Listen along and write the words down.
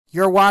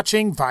You're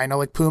watching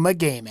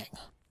VinylicPumaGaming.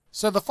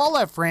 So the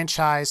Fallout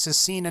franchise has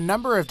seen a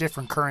number of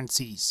different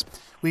currencies.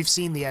 We've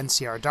seen the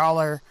NCR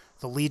dollar,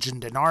 the Legion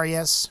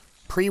denarius,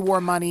 pre-war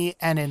money,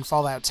 and in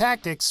Fallout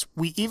Tactics,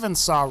 we even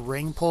saw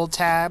ring pull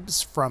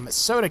tabs from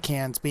soda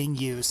cans being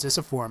used as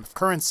a form of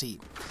currency.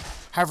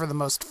 However, the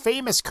most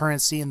famous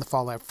currency in the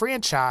Fallout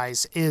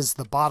franchise is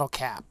the bottle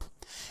cap.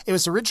 It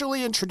was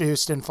originally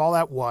introduced in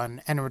Fallout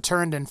 1 and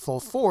returned in full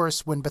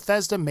force when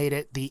Bethesda made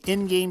it the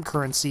in-game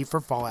currency for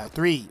Fallout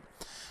 3.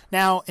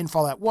 Now, in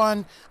Fallout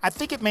 1, I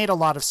think it made a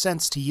lot of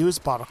sense to use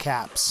bottle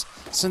caps,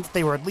 since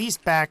they were at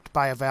least backed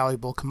by a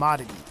valuable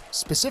commodity,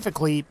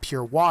 specifically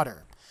pure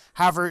water.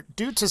 However,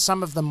 due to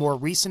some of the more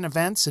recent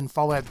events in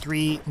Fallout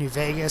 3, New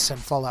Vegas,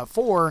 and Fallout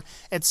 4,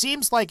 it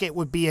seems like it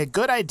would be a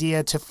good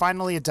idea to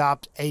finally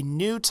adopt a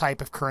new type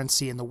of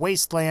currency in the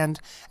Wasteland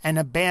and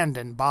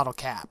abandon bottle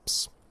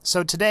caps.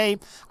 So today,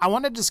 I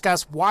want to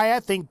discuss why I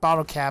think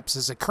bottle caps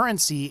as a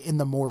currency in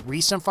the more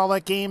recent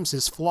Fallout games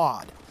is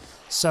flawed.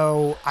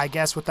 So, I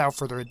guess without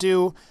further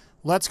ado,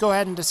 let's go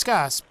ahead and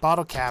discuss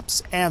bottle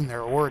caps and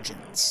their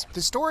origins.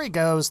 The story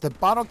goes that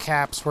bottle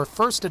caps were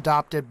first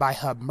adopted by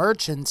hub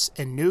merchants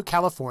in New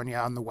California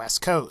on the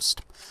West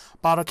Coast.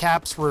 Bottle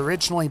caps were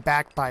originally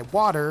backed by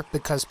water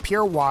because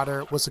pure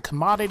water was a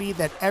commodity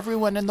that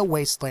everyone in the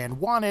Wasteland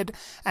wanted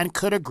and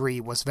could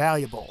agree was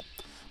valuable.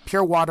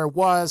 Pure water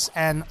was,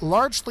 and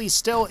largely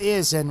still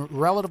is, in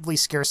relatively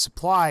scarce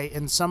supply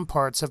in some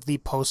parts of the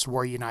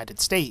post-war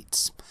United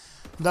States.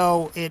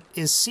 Though it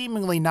is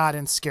seemingly not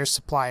in scarce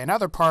supply in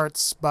other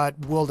parts, but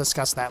we'll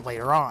discuss that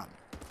later on.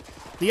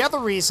 The other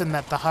reason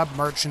that the hub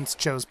merchants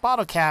chose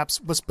bottle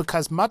caps was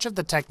because much of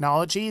the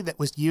technology that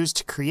was used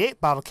to create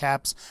bottle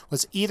caps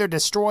was either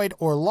destroyed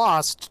or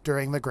lost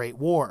during the Great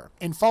War.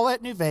 In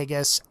Fallout New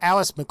Vegas,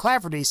 Alice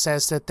McClafferty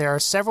says that there are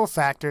several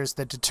factors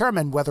that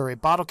determine whether a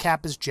bottle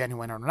cap is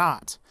genuine or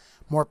not.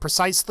 More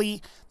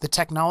precisely, the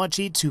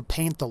technology to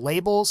paint the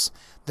labels,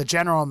 the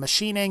general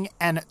machining,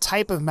 and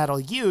type of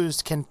metal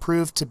used can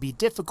prove to be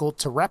difficult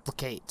to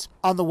replicate.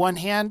 On the one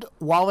hand,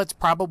 while it's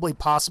probably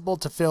possible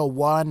to fill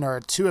one or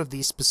two of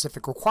these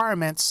specific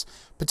requirements,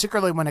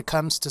 particularly when it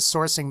comes to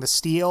sourcing the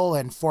steel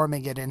and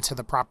forming it into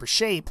the proper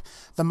shape,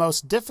 the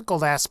most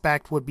difficult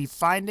aspect would be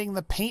finding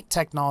the paint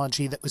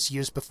technology that was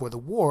used before the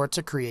war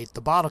to create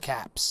the bottle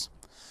caps.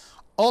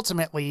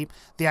 Ultimately,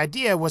 the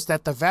idea was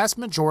that the vast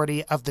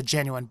majority of the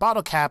genuine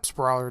bottle caps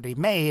were already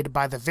made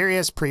by the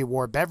various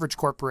pre-war beverage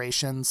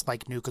corporations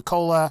like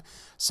Nuka-Cola,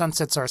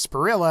 Sunset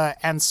Sarsaparilla,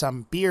 and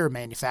some beer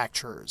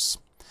manufacturers.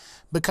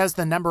 Because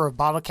the number of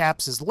bottle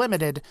caps is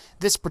limited,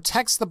 this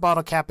protects the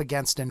bottle cap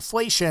against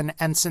inflation,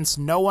 and since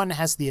no one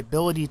has the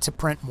ability to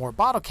print more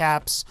bottle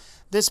caps,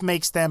 this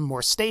makes them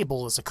more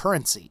stable as a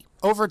currency.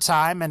 Over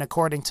time, and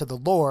according to the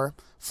lore,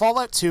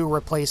 Fallout 2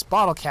 replaced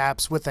bottle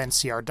caps with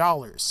NCR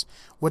dollars,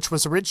 which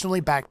was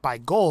originally backed by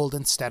gold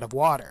instead of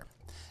water.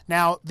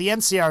 Now, the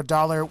NCR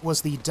dollar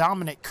was the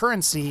dominant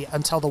currency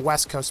until the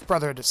West Coast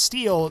Brotherhood of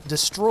Steel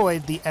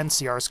destroyed the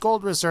NCR's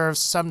gold reserves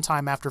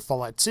sometime after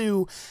Fallout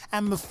 2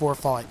 and before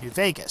Fallout New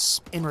Vegas.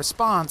 In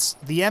response,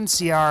 the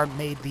NCR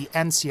made the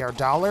NCR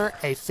dollar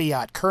a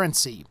fiat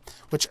currency,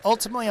 which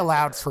ultimately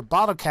allowed for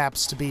bottle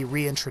caps to be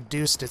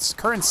reintroduced as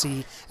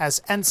currency, as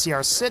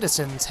NCR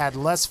citizens had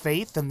less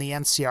faith in the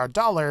NCR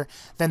dollar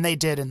than they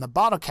did in the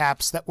bottle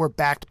caps that were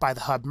backed by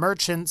the hub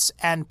merchants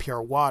and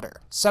pure water.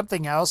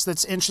 Something else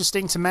that's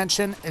interesting to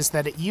mention is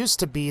that it used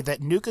to be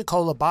that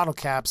Nuka-Cola bottle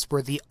caps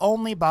were the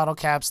only bottle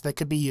caps that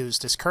could be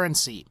used as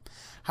currency.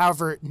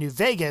 However, New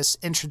Vegas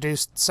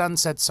introduced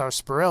Sunset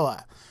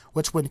Sarsaparilla,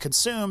 which when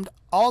consumed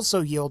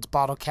also yields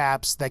bottle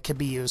caps that can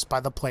be used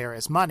by the player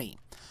as money.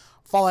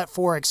 Fallout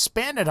 4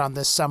 expanded on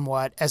this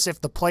somewhat, as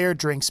if the player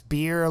drinks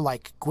beer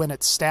like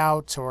Gwinnett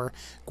Stout or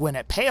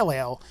Gwinnett Pale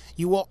Ale,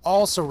 you will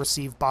also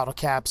receive bottle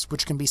caps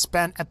which can be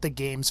spent at the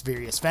game's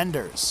various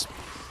vendors.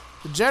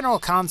 The general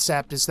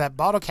concept is that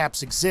bottle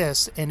caps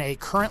exist in a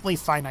currently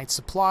finite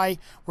supply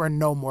where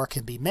no more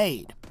can be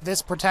made.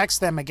 This protects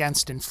them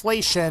against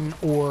inflation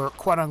or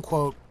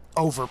quote-unquote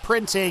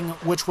overprinting,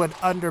 which would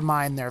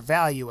undermine their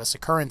value as a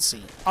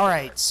currency.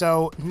 Alright,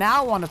 so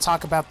now I want to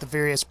talk about the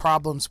various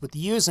problems with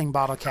using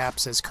bottle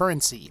caps as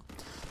currency.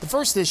 The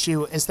first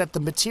issue is that the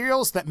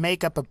materials that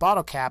make up a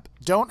bottle cap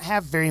don't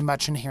have very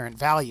much inherent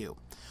value.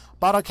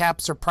 Bottle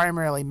caps are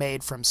primarily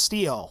made from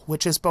steel,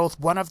 which is both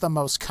one of the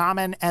most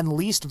common and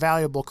least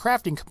valuable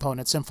crafting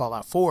components in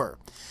Fallout 4.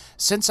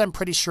 Since I'm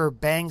pretty sure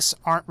banks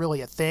aren't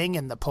really a thing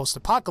in the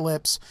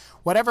post-apocalypse,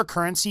 whatever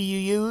currency you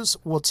use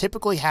will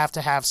typically have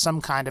to have some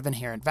kind of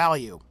inherent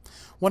value.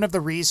 One of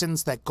the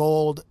reasons that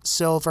gold,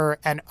 silver,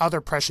 and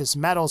other precious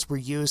metals were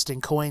used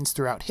in coins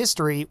throughout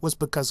history was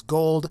because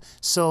gold,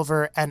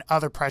 silver, and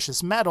other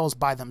precious metals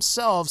by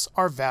themselves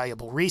are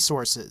valuable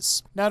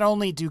resources. Not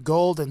only do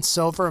gold and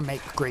silver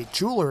make great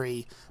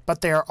jewelry, but but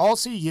they are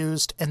also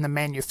used in the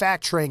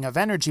manufacturing of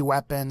energy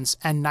weapons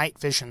and night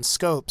vision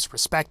scopes,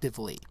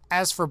 respectively.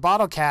 As for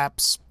bottle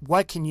caps,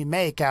 what can you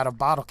make out of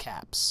bottle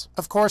caps?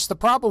 Of course, the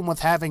problem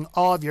with having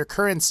all of your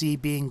currency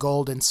being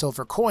gold and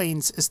silver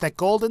coins is that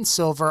gold and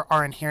silver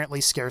are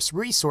inherently scarce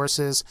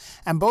resources,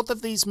 and both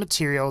of these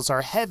materials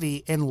are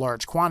heavy in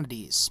large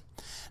quantities.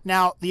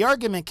 Now, the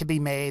argument can be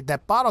made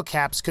that bottle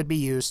caps could be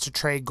used to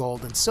trade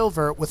gold and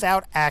silver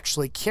without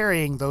actually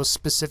carrying those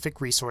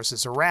specific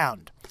resources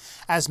around.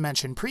 As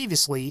mentioned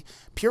previously,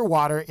 pure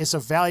water is a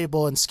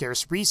valuable and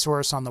scarce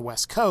resource on the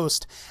West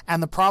Coast,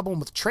 and the problem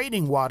with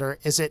trading water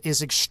is it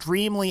is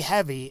extremely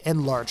heavy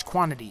in large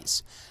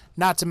quantities.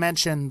 Not to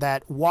mention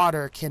that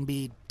water can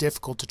be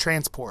difficult to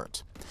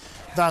transport.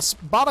 Thus,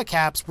 bottle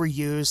caps were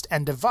used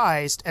and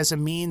devised as a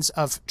means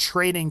of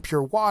trading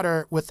pure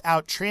water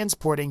without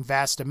transporting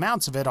vast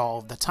amounts of it all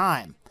of the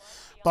time.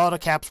 Bottle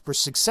caps were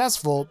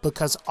successful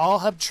because all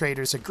hub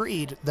traders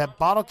agreed that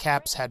bottle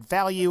caps had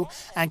value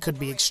and could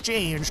be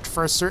exchanged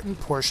for a certain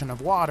portion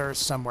of water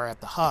somewhere at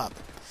the hub.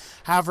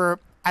 However,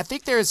 I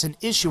think there is an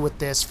issue with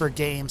this for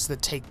games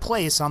that take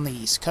place on the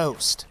East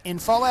Coast. In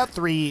Fallout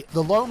 3,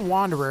 the Lone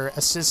Wanderer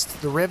assists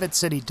the Rivet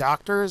City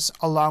Doctors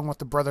along with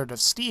the Brotherhood of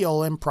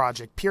Steel in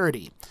Project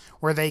Purity,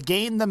 where they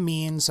gain the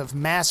means of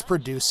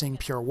mass-producing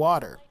pure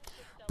water.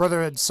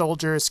 Brotherhood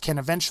soldiers can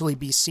eventually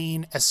be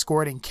seen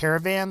escorting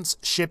caravans,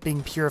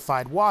 shipping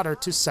purified water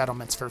to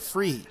settlements for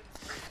free.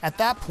 At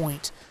that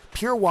point,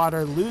 pure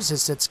water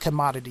loses its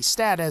commodity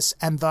status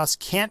and thus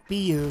can't be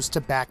used to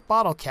back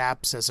bottle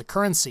caps as a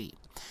currency.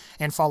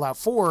 In Fallout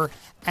 4,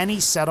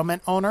 any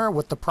settlement owner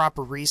with the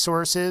proper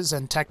resources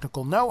and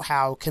technical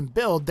know-how can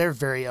build their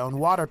very own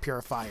water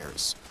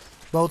purifiers,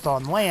 both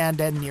on land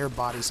and near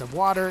bodies of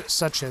water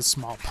such as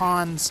small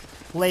ponds,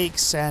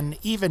 lakes, and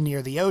even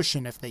near the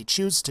ocean if they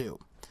choose to.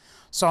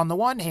 So on the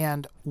one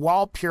hand,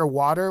 while pure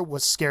water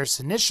was scarce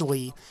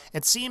initially,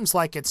 it seems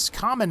like it's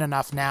common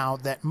enough now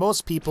that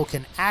most people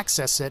can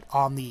access it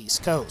on the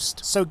East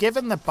Coast. So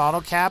given that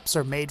bottle caps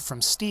are made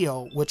from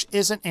steel, which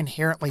isn't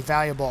inherently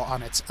valuable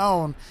on its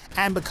own,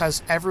 and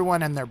because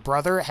everyone and their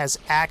brother has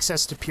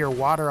access to pure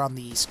water on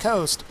the East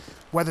Coast,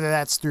 whether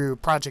that's through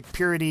Project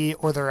Purity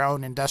or their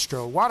own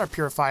industrial water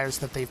purifiers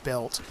that they've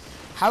built,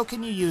 how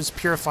can you use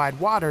purified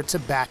water to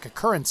back a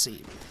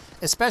currency?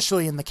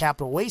 Especially in the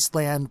Capital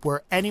Wasteland,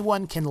 where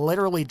anyone can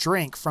literally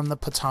drink from the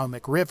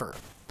Potomac River.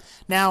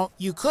 Now,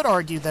 you could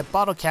argue that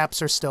bottle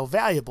caps are still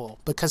valuable,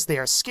 because they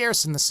are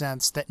scarce in the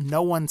sense that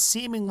no one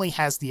seemingly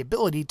has the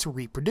ability to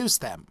reproduce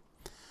them.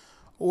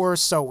 Or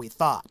so we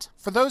thought.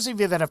 For those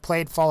of you that have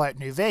played Fallout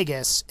New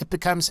Vegas, it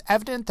becomes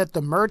evident that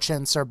the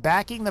merchants are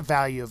backing the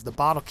value of the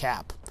bottle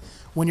cap.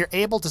 When you're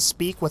able to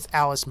speak with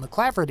Alice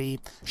McClafferty,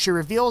 she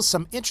reveals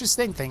some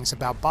interesting things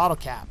about bottle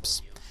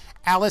caps.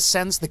 Alice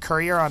sends the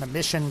courier on a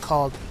mission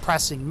called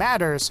Pressing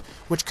Matters,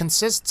 which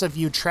consists of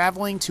you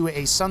traveling to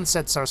a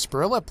Sunset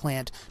Sarsaparilla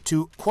plant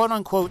to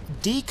quote-unquote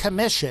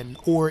decommission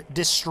or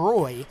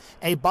destroy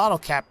a bottle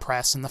cap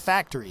press in the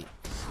factory.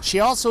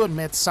 She also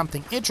admits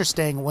something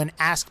interesting when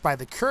asked by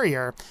the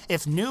courier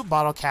if new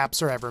bottle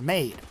caps are ever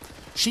made.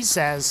 She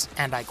says,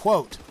 and I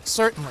quote,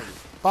 "Certainly,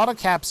 bottle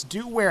caps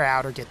do wear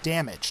out or get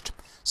damaged.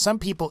 Some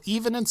people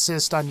even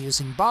insist on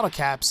using bottle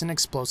caps in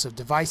explosive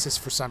devices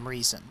for some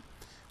reason.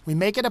 We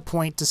make it a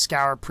point to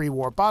scour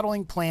pre-war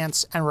bottling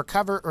plants and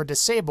recover or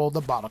disable the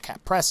bottle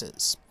cap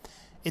presses.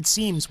 It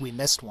seems we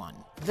missed one."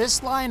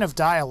 This line of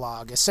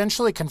dialogue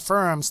essentially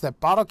confirms that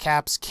bottle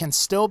caps can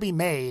still be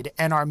made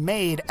and are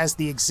made as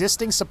the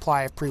existing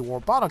supply of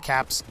pre-war bottle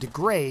caps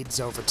degrades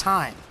over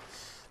time.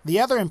 The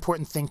other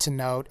important thing to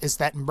note is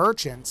that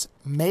merchants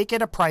make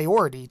it a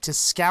priority to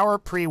scour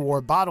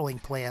pre-war bottling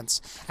plants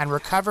and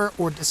recover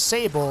or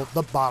disable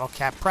the bottle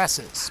cap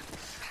presses.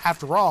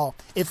 After all,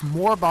 if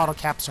more bottle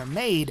caps are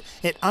made,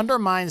 it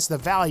undermines the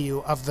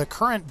value of the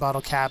current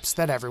bottle caps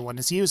that everyone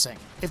is using.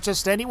 If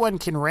just anyone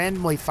can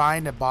randomly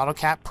find a bottle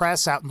cap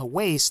press out in the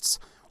wastes,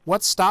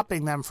 what's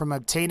stopping them from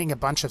obtaining a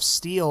bunch of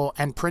steel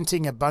and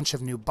printing a bunch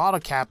of new bottle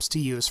caps to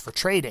use for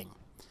trading?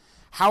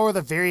 How are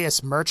the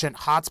various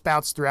merchant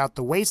hotspots throughout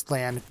the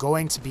wasteland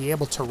going to be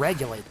able to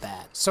regulate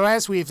that? So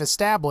as we've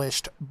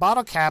established,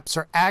 bottle caps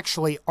are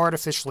actually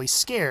artificially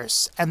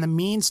scarce, and the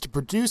means to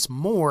produce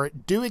more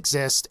do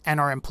exist and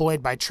are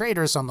employed by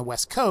traders on the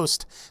West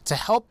Coast to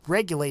help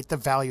regulate the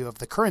value of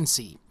the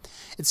currency.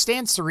 It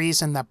stands to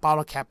reason that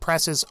bottle cap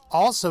presses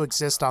also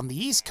exist on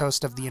the East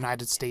Coast of the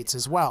United States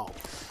as well.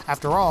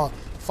 After all,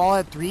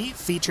 Fallout 3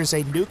 features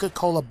a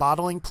Nuka-Cola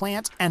bottling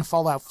plant, and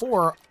Fallout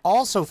 4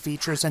 also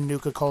features a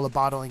Nuka-Cola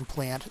bottling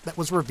plant that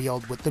was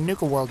revealed with the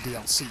Nuka World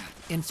DLC.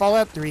 In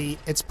Fallout 3,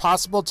 it's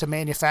possible to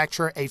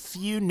manufacture a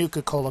few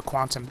Nuka-Cola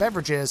quantum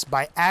beverages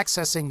by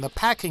accessing the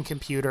packing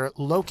computer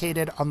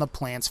located on the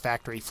plant's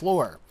factory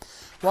floor.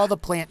 While the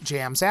plant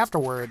jams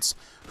afterwards,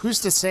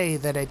 who's to say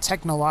that a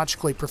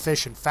technologically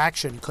proficient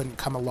faction couldn't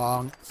come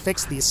along,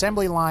 fix the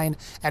assembly line,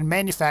 and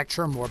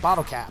manufacture more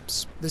bottle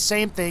caps? The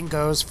same thing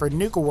goes for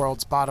Nuka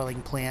World's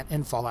bottling plant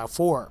in Fallout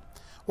 4.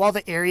 While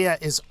the area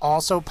is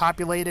also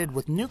populated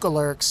with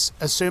nuka-lurks,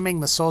 assuming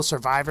the sole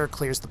survivor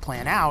clears the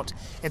plant out,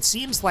 it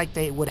seems like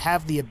they would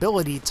have the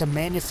ability to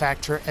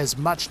manufacture as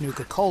much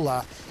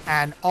Nuka-Cola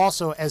and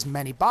also as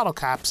many bottle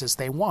caps as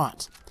they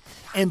want.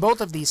 In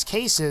both of these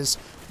cases,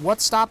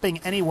 what's stopping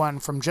anyone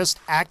from just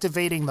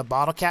activating the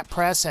bottle cap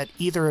press at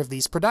either of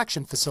these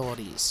production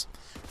facilities?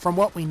 From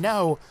what we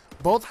know,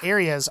 both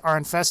areas are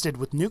infested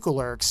with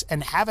nuka-lurks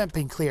and haven't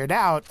been cleared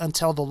out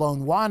until the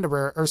lone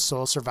wanderer or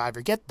sole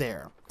survivor get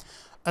there.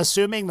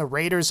 Assuming the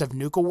Raiders of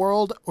Nuka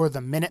World or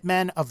the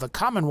Minutemen of the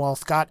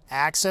Commonwealth got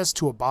access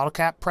to a bottle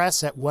cap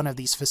press at one of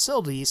these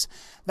facilities,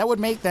 that would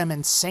make them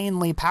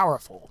insanely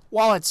powerful.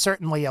 While it's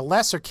certainly a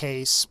lesser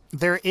case,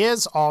 there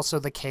is also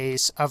the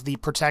case of the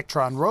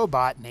Protectron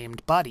robot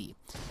named Buddy.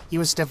 He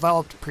was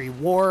developed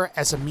pre-war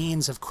as a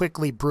means of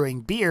quickly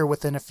brewing beer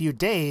within a few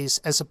days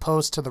as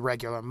opposed to the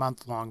regular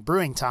month-long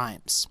brewing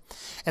times.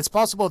 It's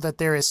possible that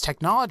there is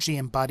technology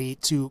in Buddy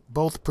to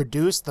both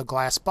produce the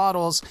glass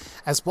bottles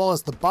as well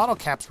as the bottle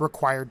caps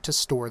required to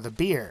store the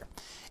beer.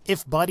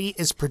 If Buddy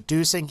is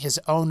producing his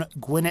own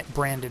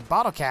Gwinnett-branded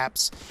bottle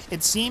caps,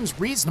 it seems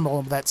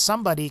reasonable that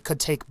somebody could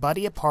take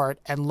Buddy apart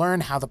and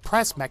learn how the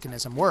press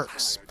mechanism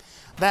works.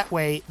 That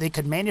way, they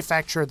could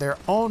manufacture their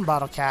own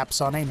bottle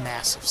caps on a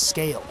massive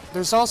scale.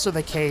 There's also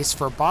the case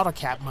for bottle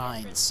cap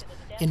mines.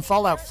 In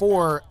Fallout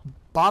 4,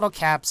 bottle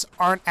caps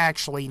aren't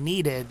actually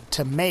needed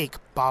to make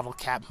bottle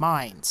cap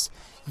mines.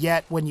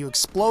 Yet, when you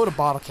explode a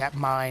bottle cap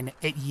mine,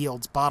 it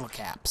yields bottle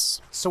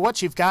caps. So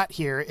what you've got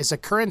here is a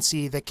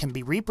currency that can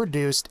be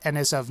reproduced and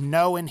is of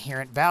no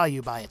inherent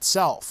value by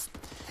itself.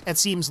 It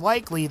seems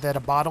likely that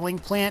a bottling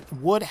plant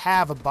would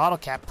have a bottle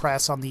cap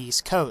press on the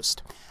East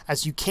Coast,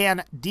 as you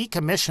can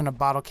decommission a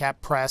bottle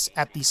cap press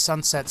at the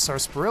Sunset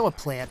Sarsaparilla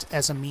plant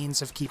as a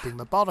means of keeping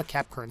the bottle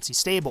cap currency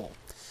stable.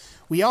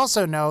 We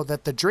also know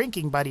that the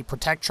Drinking Buddy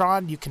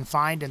Protectron you can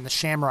find in the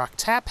Shamrock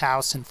Tap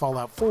House in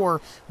Fallout 4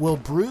 will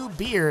brew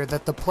beer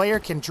that the player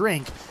can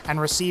drink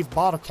and receive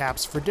bottle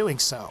caps for doing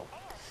so.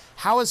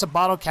 How is a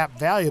bottle cap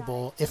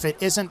valuable if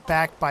it isn't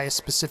backed by a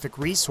specific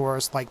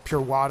resource like pure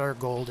water,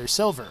 gold, or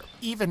silver?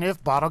 Even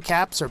if bottle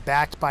caps are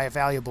backed by a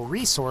valuable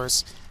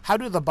resource, how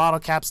do the bottle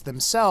caps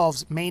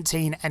themselves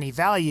maintain any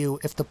value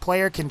if the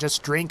player can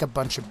just drink a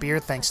bunch of beer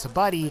thanks to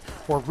Buddy,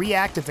 or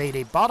reactivate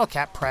a bottle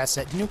cap press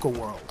at Nuka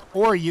World?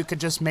 Or you could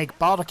just make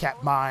bottle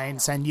cap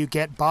mines and you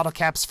get bottle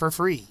caps for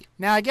free.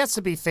 Now, I guess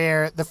to be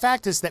fair, the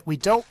fact is that we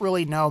don't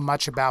really know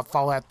much about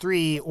Fallout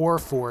 3 or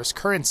 4's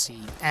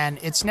currency, and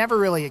it's never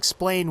really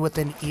explained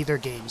within either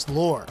game's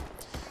lore.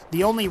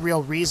 The only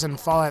real reason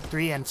Fallout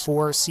 3 and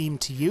 4 seem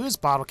to use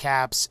bottle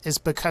caps is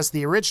because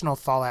the original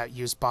Fallout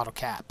used bottle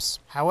caps.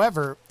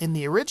 However, in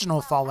the original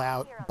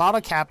Fallout,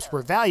 bottle caps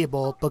were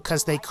valuable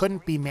because they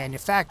couldn't be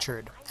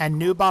manufactured, and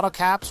new bottle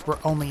caps were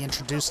only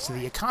introduced to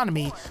the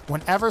economy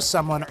whenever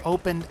someone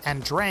opened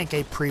and drank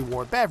a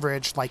pre-war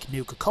beverage like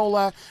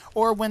Nuka-Cola,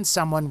 or when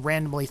someone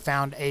randomly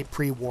found a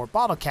pre-war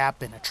bottle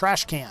cap in a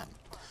trash can.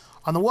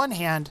 On the one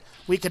hand,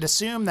 we could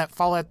assume that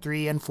Fallout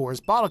 3 and 4's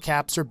bottle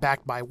caps are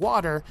backed by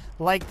water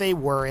like they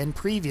were in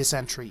previous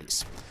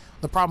entries.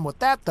 The problem with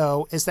that,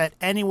 though, is that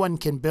anyone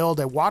can build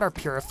a water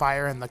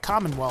purifier in the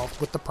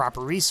Commonwealth with the proper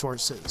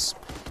resources.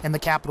 In the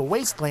Capital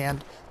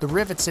Wasteland, the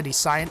Rivet City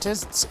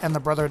scientists and the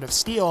Brotherhood of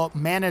Steel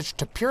managed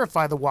to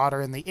purify the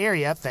water in the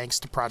area thanks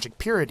to Project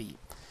Purity.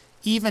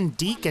 Even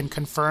Deacon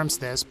confirms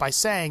this by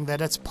saying that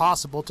it's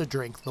possible to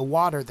drink the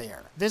water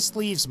there. This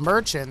leaves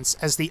merchants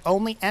as the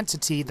only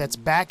entity that's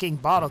backing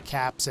bottle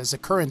caps as a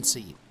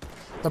currency.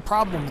 The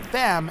problem with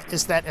them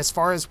is that, as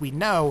far as we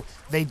know,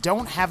 they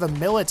don't have a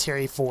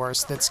military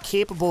force that's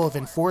capable of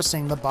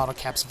enforcing the bottle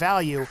cap's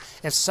value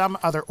if some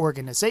other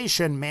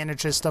organization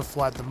manages to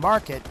flood the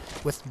market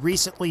with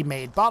recently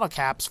made bottle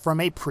caps from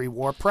a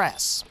pre-war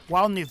press.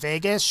 While New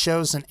Vegas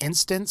shows an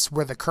instance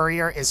where the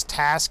courier is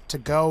tasked to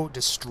go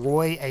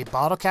destroy a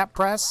bottle cap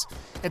press,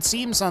 it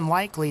seems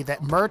unlikely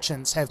that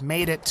merchants have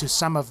made it to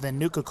some of the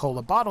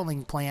Nuka-Cola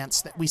bottling plants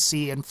that we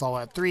see in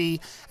Fallout 3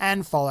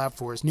 and Fallout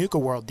 4's Nuka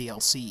World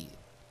DLC.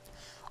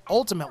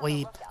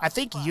 Ultimately, I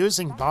think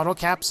using bottle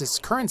caps as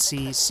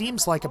currency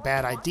seems like a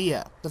bad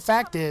idea. The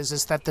fact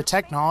is that the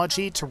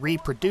technology to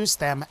reproduce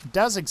them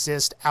does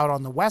exist out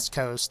on the West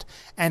Coast,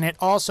 and it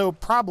also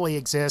probably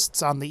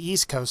exists on the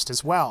East Coast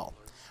as well.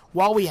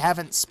 While we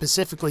haven't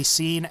specifically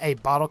seen a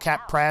bottle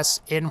cap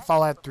press in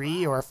Fallout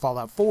 3 or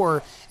Fallout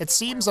 4, it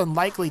seems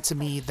unlikely to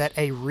me that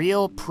a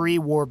real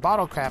pre-war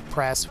bottle cap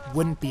press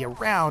wouldn't be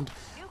around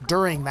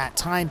during that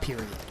time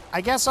period. I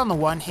guess on the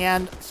one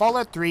hand,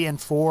 Fallout 3 and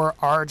 4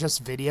 are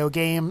just video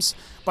games,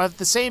 but at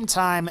the same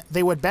time,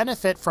 they would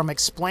benefit from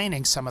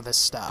explaining some of this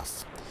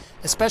stuff.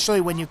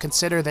 Especially when you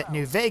consider that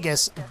New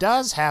Vegas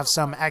does have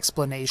some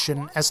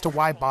explanation as to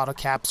why bottle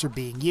caps are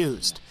being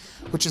used,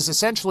 which is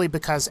essentially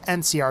because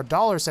NCR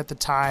dollars at the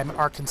time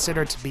are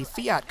considered to be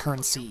fiat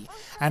currency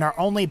and are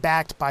only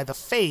backed by the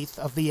faith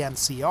of the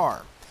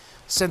NCR.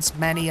 Since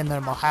many in the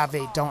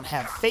Mojave don't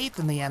have faith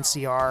in the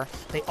NCR,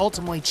 they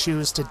ultimately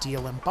choose to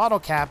deal in bottle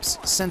caps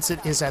since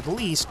it is at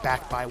least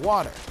backed by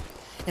water.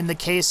 In the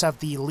case of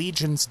the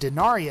Legion's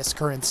Denarius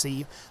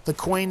currency, the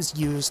coins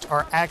used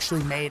are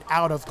actually made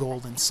out of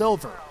gold and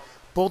silver,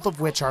 both of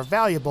which are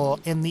valuable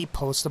in the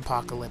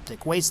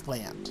post-apocalyptic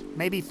wasteland.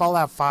 Maybe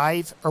Fallout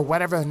 5, or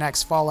whatever the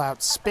next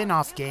Fallout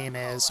spin-off game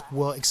is,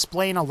 will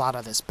explain a lot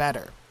of this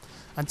better.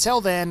 Until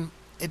then,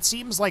 it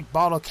seems like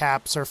bottle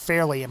caps are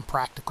fairly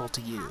impractical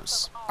to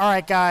use.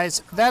 Alright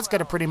guys, that's going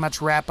to pretty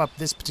much wrap up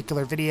this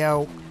particular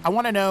video. I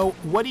want to know,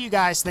 what do you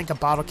guys think of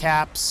bottle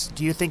caps?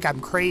 Do you think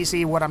I'm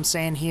crazy what I'm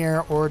saying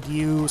here, or do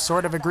you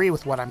sort of agree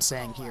with what I'm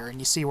saying here and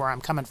you see where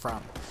I'm coming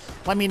from?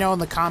 Let me know in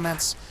the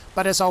comments,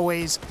 but as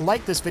always,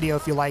 like this video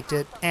if you liked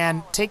it,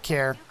 and take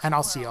care, and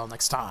I'll see you all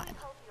next time.